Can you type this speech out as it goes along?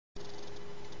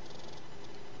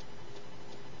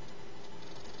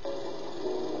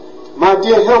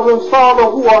dear Heavenly Father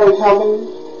who art in heaven,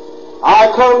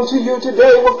 I come to you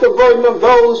today with the burden of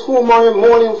those whom are in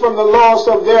mourning from the loss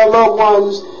of their loved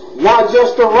ones, not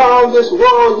just around this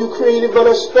world you created, but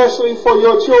especially for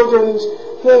your children,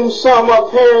 whom some are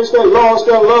parents that lost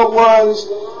their loved ones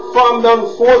from the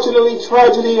unfortunately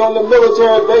tragedy on the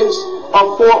military base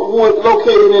of Fort Wood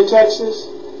located in Texas.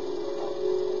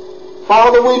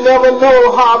 Father, we never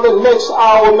know how the next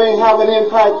hour may have an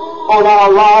impact on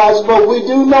our lives, but we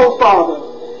do know, Father,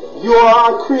 you are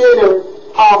our Creator,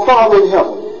 our Father in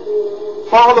heaven.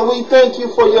 Father, we thank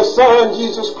you for your Son,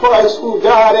 Jesus Christ, who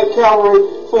died at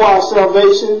Calvary for our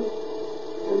salvation.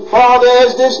 And Father,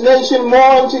 as this nation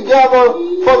mourns together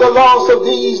for the loss of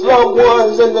these loved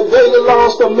ones and the daily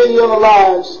loss of many other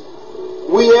lives,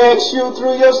 we ask you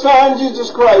through your Son,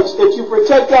 Jesus Christ, that you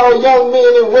protect our young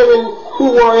men and women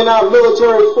who are in our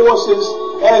military forces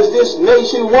as this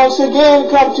nation once again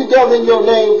come together in your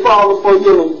name, Father, for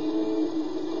healing.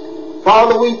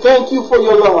 Father, we thank you for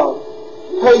your love,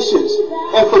 patience,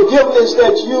 and forgiveness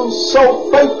that you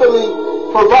so faithfully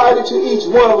provided to each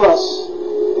one of us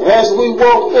as we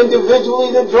walk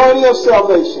individually the journey of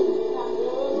salvation.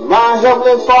 My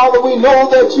Heavenly Father, we know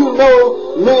that you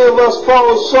know many of us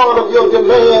fall short of your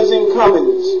demands and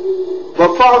comings.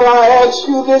 But Father, I ask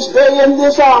you this day and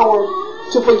this hour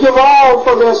to forgive all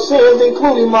for their sins,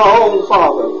 including my own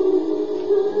Father.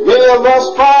 Many of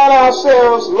us find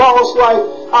ourselves lost like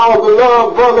our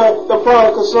beloved brother, the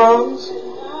prodigal sons.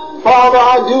 Father,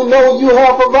 I do know you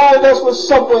have provided us with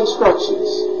simple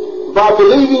instructions by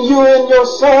believing you in your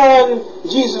Son,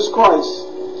 Jesus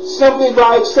Christ. Simply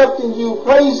by accepting you,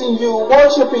 praising you,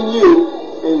 worshiping you,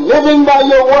 and living by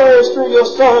your words through your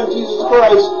Son, Jesus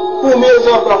Christ, whom is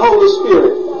of the Holy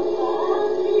Spirit.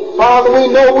 Father, we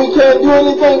know we can't do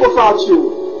anything without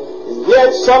you. And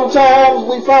yet sometimes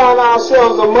we find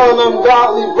ourselves among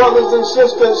ungodly brothers and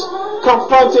sisters,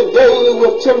 confronted daily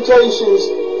with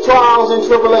temptations, trials, and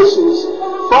tribulations,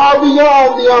 far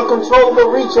beyond the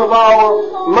uncontrollable reach of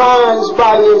our minds,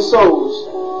 body, and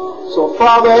souls. So,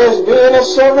 Father, as being a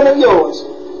servant of yours,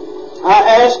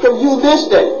 I ask of you this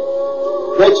day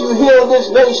that you heal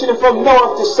this nation from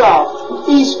north to south,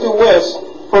 east to west,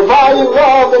 providing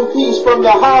love and peace from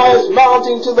the highest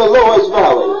mountain to the lowest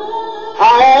valley.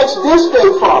 I ask this day,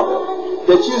 Father,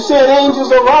 that you send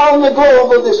angels around the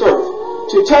globe of this earth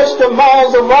to touch the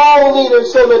minds of all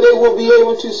leaders so that they will be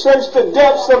able to search the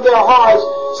depths of their hearts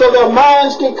so their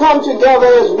minds can come together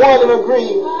as one and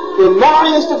agree. And now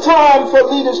is the time for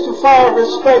leaders to find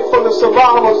respect for the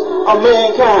survivors of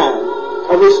mankind.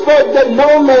 A respect that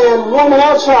no man, woman,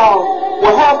 or child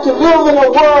will have to live in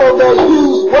a world that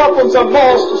uses weapons of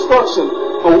mass destruction.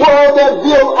 A world that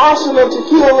builds arsenal to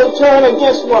kill and turn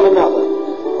against one another.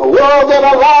 A world that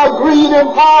allows greed and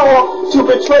power to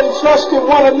betray trust in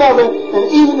one another, and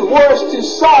even worse, to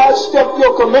sidestep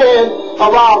your command of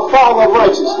our Father of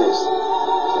righteousness.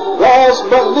 Last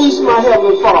but least, my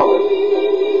Heavenly Father,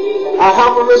 I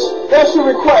have a special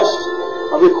request,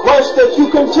 a request that you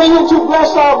continue to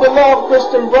bless our beloved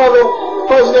Christian brother,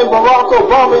 President Barack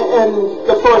Obama, and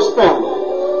the First Family.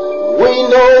 We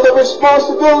know the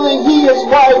responsibility he, his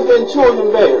wife, and children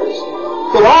bears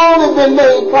could only been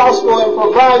made possible in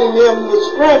providing them the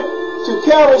strength to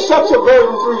carry such a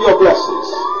burden through your blessings.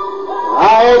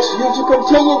 I ask you to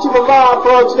continue to provide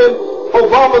President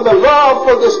Obama the love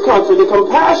for this country, the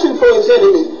compassion for his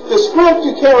enemies, the strength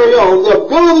to carry on, the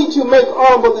ability to make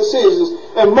honorable decisions,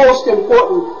 and most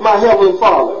important, my Heavenly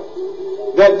Father,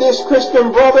 that this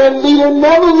Christian brother and leader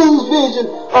never lose vision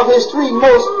of his three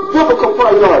most biblical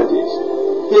priorities.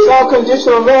 His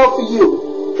unconditional love for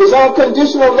you, his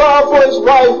unconditional love for his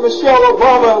wife, Michelle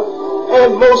Obama,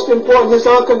 and most important, his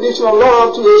unconditional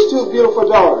love to his two beautiful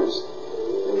daughters.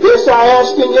 This I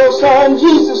ask in your Son,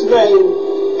 Jesus'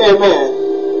 name. Amen.